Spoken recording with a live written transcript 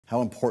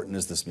How important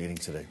is this meeting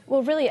today?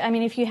 Well, really, I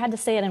mean, if you had to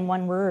say it in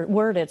one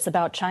word, it's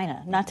about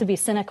China. Not to be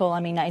cynical, I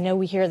mean, I know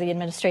we hear the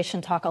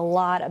administration talk a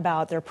lot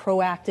about their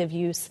proactive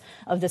use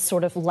of this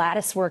sort of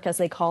lattice work, as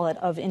they call it,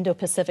 of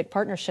Indo-Pacific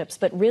partnerships.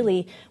 But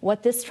really,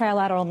 what this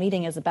trilateral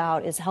meeting is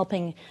about is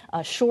helping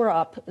shore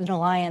up an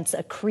alliance,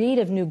 a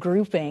creative new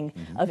grouping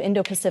of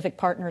Indo-Pacific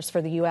partners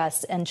for the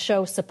U.S. and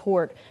show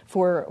support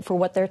for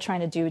what they're trying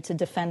to do to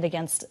defend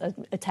against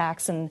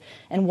attacks and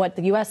what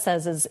the U.S.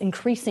 says is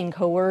increasing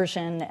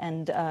coercion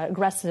and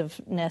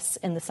aggressiveness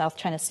in the South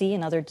China Sea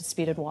and other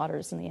disputed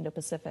waters in the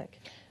Indo-Pacific.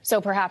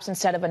 So perhaps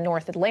instead of a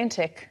North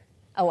Atlantic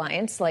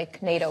alliance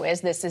like NATO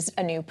is, this is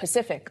a new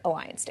Pacific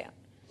alliance, Dan.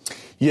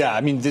 Yeah,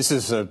 I mean, this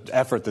is an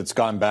effort that's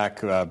gone back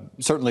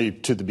certainly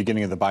to the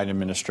beginning of the Biden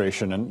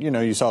administration. And,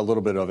 you saw a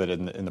little bit of it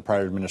in the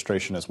prior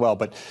administration as well.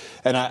 But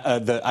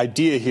the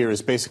idea here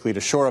is basically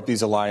to shore up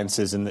these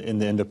alliances in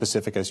the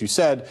Indo-Pacific, as you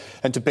said,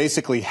 and to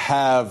basically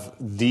have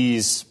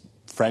these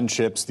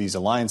friendships, these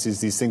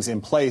alliances, these things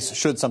in place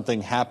should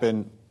something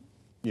happen,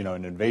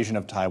 an invasion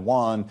of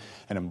Taiwan,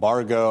 an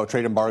embargo,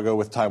 trade embargo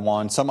with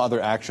Taiwan, some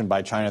other action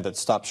by China that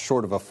stops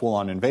short of a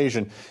full-on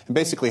invasion, and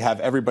basically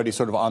have everybody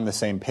sort of on the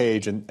same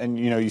page. And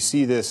you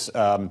see this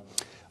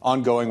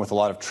ongoing with a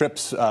lot of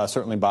trips,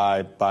 certainly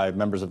by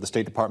members of the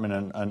State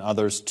Department and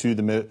others to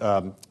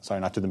the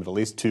not to the Middle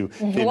East, to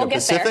the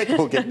Indo-Pacific.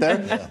 We'll get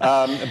there.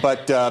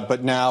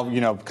 But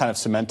now, kind of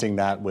cementing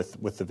that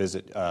with the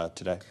visit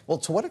today. Well,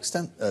 to what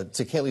extent,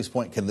 to Kailey's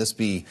point, can this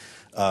be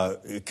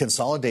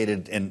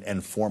consolidated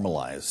and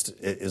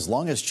formalized? As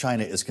long as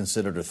China is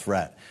considered a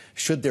threat,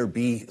 should there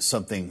be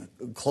something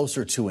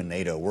closer to a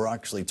NATO? We're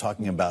actually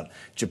talking about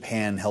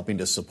Japan helping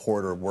to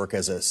support or work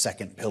as a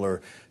second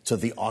pillar to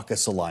the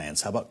AUKUS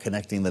alliance. How about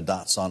connecting the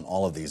dots on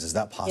all of these? Is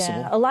that possible?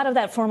 Yeah, a lot of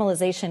that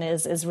formalization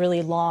is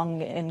really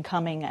long in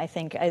coming, I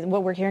think.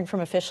 What we're hearing from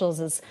officials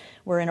is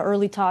we're in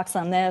early talks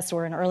on this,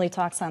 we're in early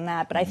talks on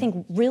that. But I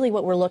think really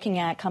what we're looking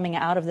at coming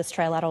out of this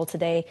trilateral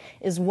today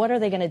is what are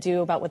they going to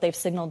do about what they've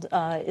signaled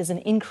is an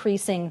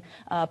increasing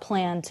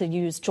plan to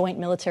use joint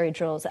military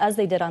drills, as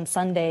they did on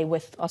Sunday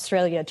with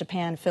Australia,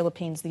 Japan,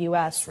 Philippines, the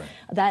U.S. Right.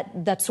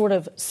 That sort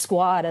of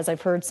squad, as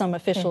I've heard some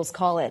officials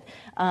call it,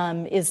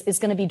 is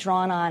going to be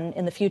drawn on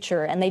in the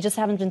future. And they just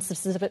haven't been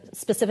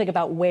specific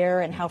about where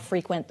and how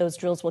frequent those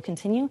drills will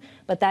continue.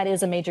 But that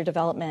is a major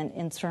development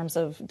in terms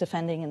of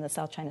defending in the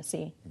South China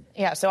Sea.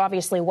 Yeah, so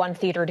obviously one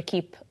theater to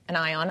keep an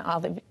eye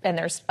on, and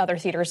there's other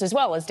theaters as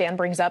well, as Dan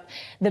brings up,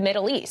 the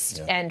Middle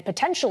East, and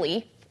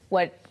potentially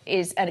what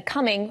is a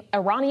coming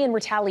Iranian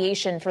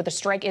retaliation for the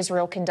strike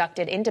Israel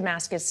conducted in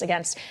Damascus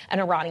against an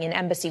Iranian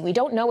embassy. We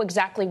don't know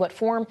exactly what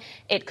form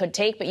it could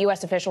take, but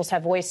U.S. officials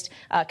have voiced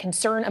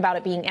concern about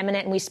it being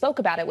imminent, and we spoke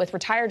about it with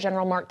retired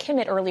General Mark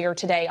Kimmett earlier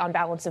today on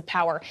Balance of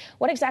Power.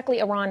 What exactly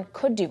Iran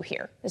could do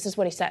here? This is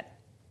what he said.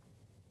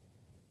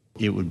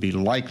 It would be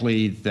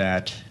likely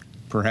that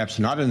perhaps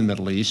not in the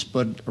Middle East,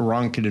 but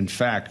Iran could in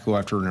fact go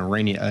after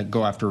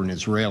an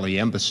Israeli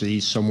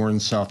embassy somewhere in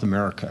South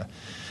America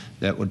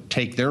that would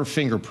take their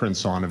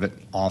fingerprints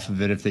off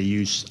of it if they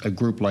use a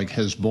group like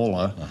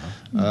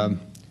Hezbollah,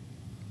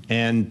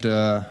 and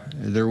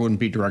there wouldn't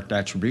be direct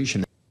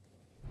attribution.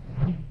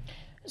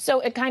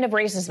 So it kind of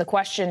raises the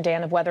question,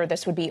 Dan, of whether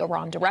this would be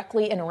Iran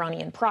directly, an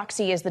Iranian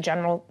proxy, as the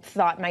general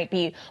thought might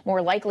be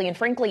more likely, and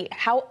frankly,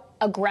 how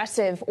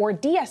aggressive or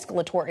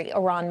de-escalatory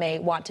Iran may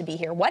want to be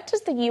here. What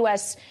does the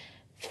U.S.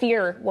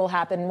 fear will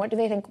happen? What do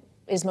they think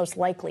is most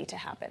likely to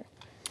happen?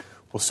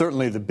 Well,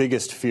 certainly the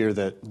biggest fear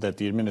that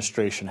the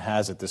administration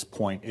has at this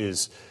point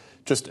is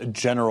just a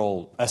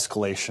general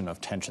escalation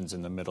of tensions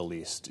in the Middle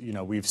East.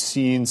 We've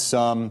seen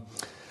some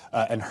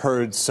and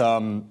heard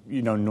some,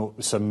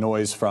 some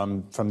noise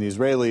from the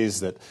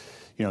Israelis that,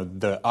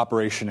 the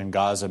operation in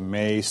Gaza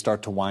may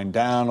start to wind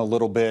down a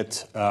little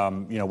bit.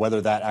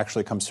 Whether that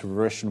actually comes to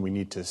fruition, we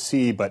need to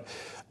see. But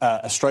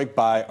a strike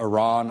by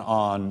Iran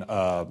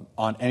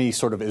on any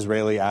sort of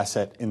Israeli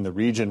asset in the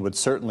region would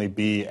certainly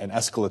be an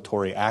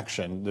escalatory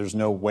action. There's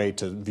no way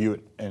to view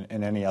it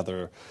in any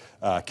other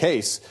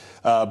case.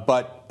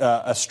 But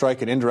a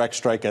strike, an indirect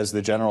strike, as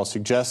the general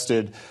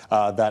suggested,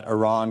 that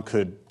Iran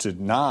could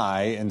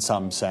deny in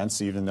some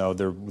sense, even though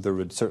there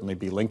would certainly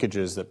be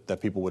linkages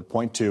that people would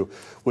point to,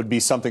 would be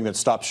something that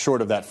stops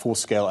short of that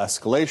full-scale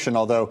escalation.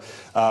 Although,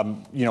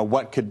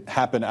 what could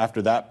happen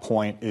after that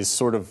point is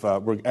sort of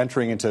we're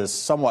entering into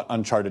somewhat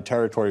uncharted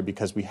territory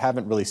because we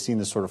haven't really seen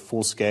this sort of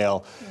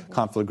full-scale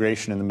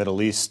conflagration in the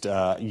Middle East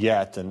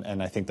yet,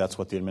 and I think that's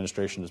what the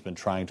administration has been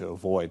trying to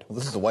avoid. Well,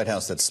 this is the White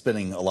House that's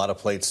spinning a lot of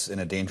plates in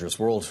a dangerous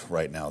world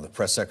right now. The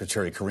press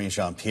secretary, Karine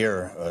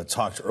Jean-Pierre,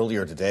 talked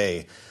earlier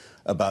today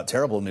about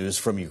terrible news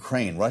from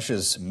Ukraine.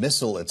 Russia's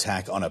missile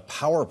attack on a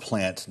power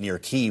plant near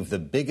Kyiv, the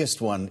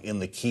biggest one in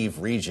the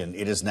Kyiv region.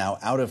 It is now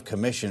out of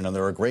commission, and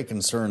there are great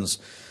concerns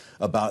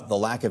about the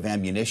lack of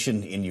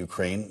ammunition in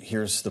Ukraine.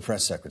 Here's the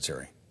press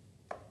secretary.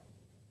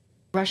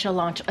 Russia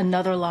launched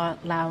another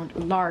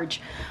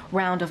large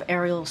round of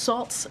aerial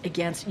assaults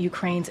against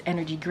Ukraine's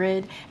energy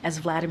grid as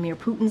Vladimir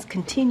Putin's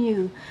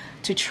continue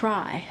to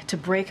try to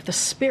break the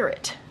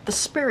spirit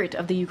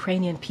of the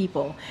Ukrainian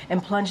people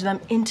and plunge them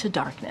into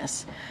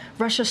darkness.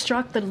 Russia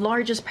struck the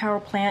largest power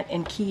plant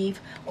in Kyiv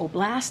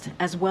Oblast,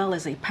 as well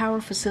as power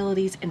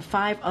facilities in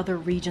 5 other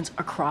regions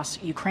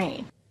across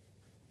Ukraine.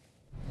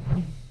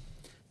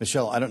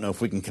 Michelle, I don't know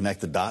if we can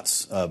connect the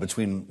dots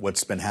between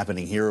what's been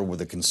happening here with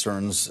the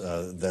concerns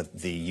that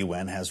the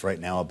UN has right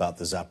now about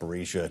the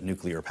Zaporizhzhia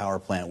nuclear power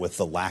plant with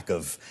the lack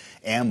of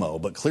ammo.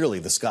 But clearly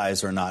the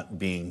skies are not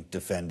being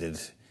defended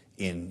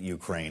in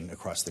Ukraine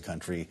across the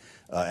country,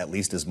 at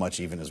least as much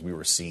even as we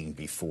were seeing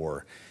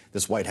before.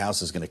 This White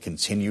House is going to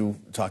continue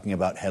talking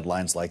about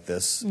headlines like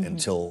this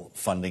until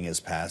funding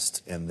is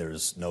passed and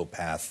there's no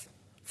path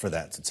for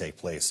that to take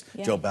place.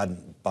 Yeah. Joe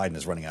Biden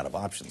is running out of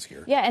options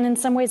here. Yeah, and in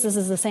some ways this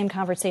is the same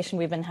conversation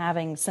we've been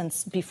having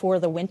since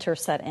before the winter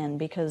set in,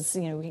 because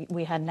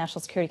we had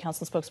National Security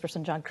Council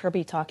spokesperson John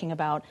Kirby talking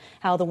about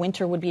how the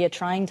winter would be a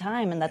trying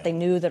time and that they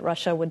knew that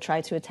Russia would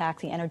try to attack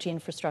the energy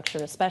infrastructure,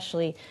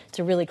 especially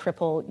to really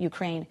cripple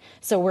Ukraine.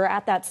 So we're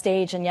at that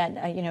stage, and yet,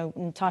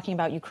 talking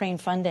about Ukraine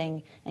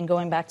funding and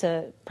going back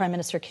to Prime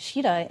Minister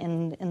Kishida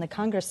in the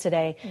Congress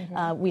today,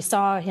 we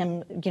saw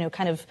him,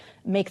 kind of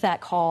make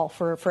that call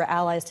for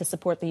allies to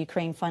support the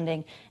Ukraine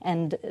funding,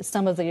 and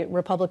some of the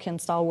Republican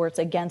stalwarts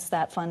against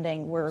that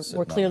funding were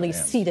clearly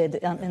seated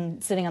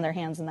and sitting on their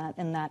hands in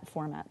that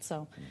format.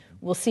 So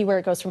we'll see where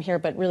it goes from here,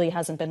 but really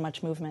hasn't been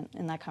much movement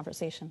in that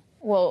conversation.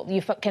 Well,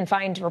 you can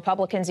find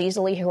Republicans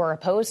easily who are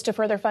opposed to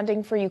further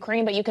funding for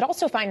Ukraine, but you could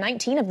also find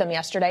 19 of them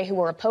yesterday who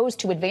were opposed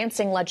to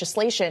advancing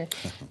legislation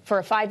for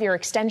a 5-year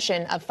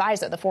extension of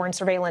FISA, the Foreign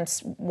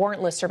Surveillance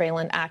Warrantless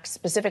Surveillance Act,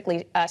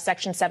 specifically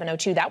Section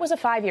 702. That was a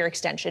 5-year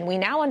extension. We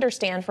now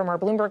understand from our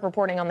Bloomberg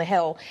reporting on the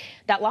Hill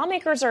that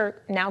lawmakers are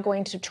now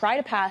going to try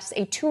to pass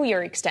a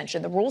 2-year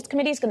extension. The Rules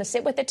Committee is going to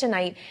sit with it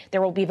tonight.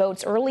 There will be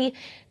votes early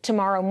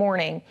tomorrow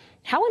morning.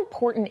 How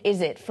important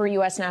is it for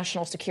U.S.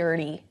 national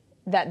security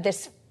that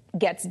this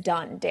gets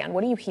done? Dan,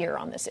 what do you hear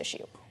on this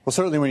issue? Well,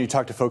 certainly when you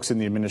talk to folks in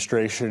the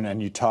administration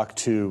and you talk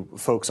to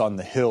folks on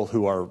the Hill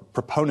who are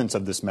proponents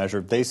of this measure,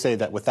 they say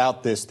that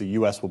without this, the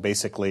U.S. will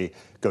basically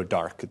go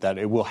dark, that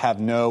it will have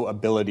no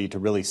ability to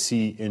really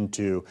see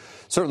into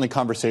certainly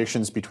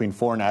conversations between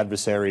foreign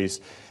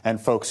adversaries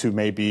and folks who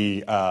may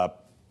be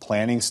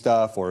planning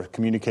stuff or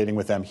communicating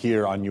with them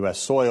here on U.S.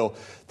 soil.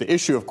 The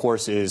issue, of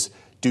course, is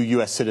do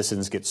U.S.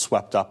 citizens get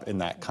swept up in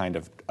that kind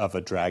of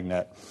a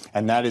dragnet?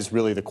 And that is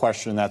really the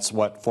question. That's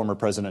what former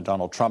President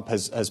Donald Trump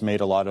has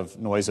made a lot of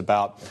noise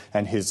about,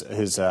 and his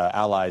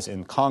allies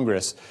in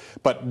Congress.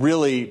 But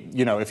really,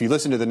 if you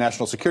listen to the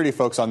national security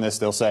folks on this,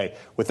 they'll say,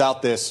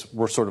 without this,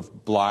 we're sort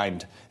of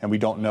blind and we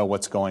don't know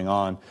what's going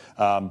on.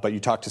 But you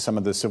talk to some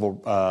of the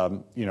civil,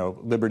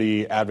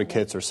 liberty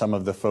advocates or some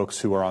of the folks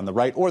who are on the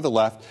right or the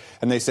left,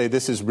 and they say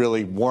this is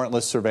really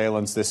warrantless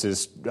surveillance. This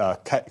is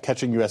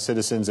catching U.S.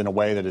 citizens in a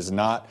way that is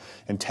not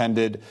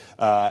intended.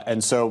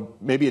 And so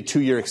maybe a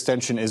 2-year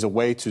extension is a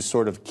way to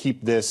sort of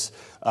keep this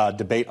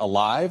debate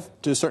alive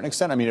to a certain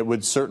extent. I mean, it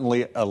would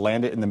certainly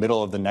land it in the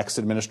middle of the next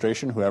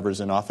administration,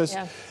 whoever's in office.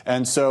 Yeah.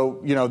 And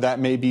so, that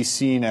may be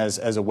seen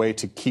as a way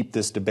to keep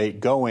this debate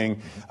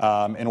going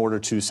in order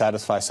to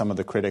satisfy some of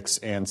the critics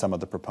and some of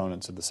the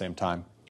proponents at the same time.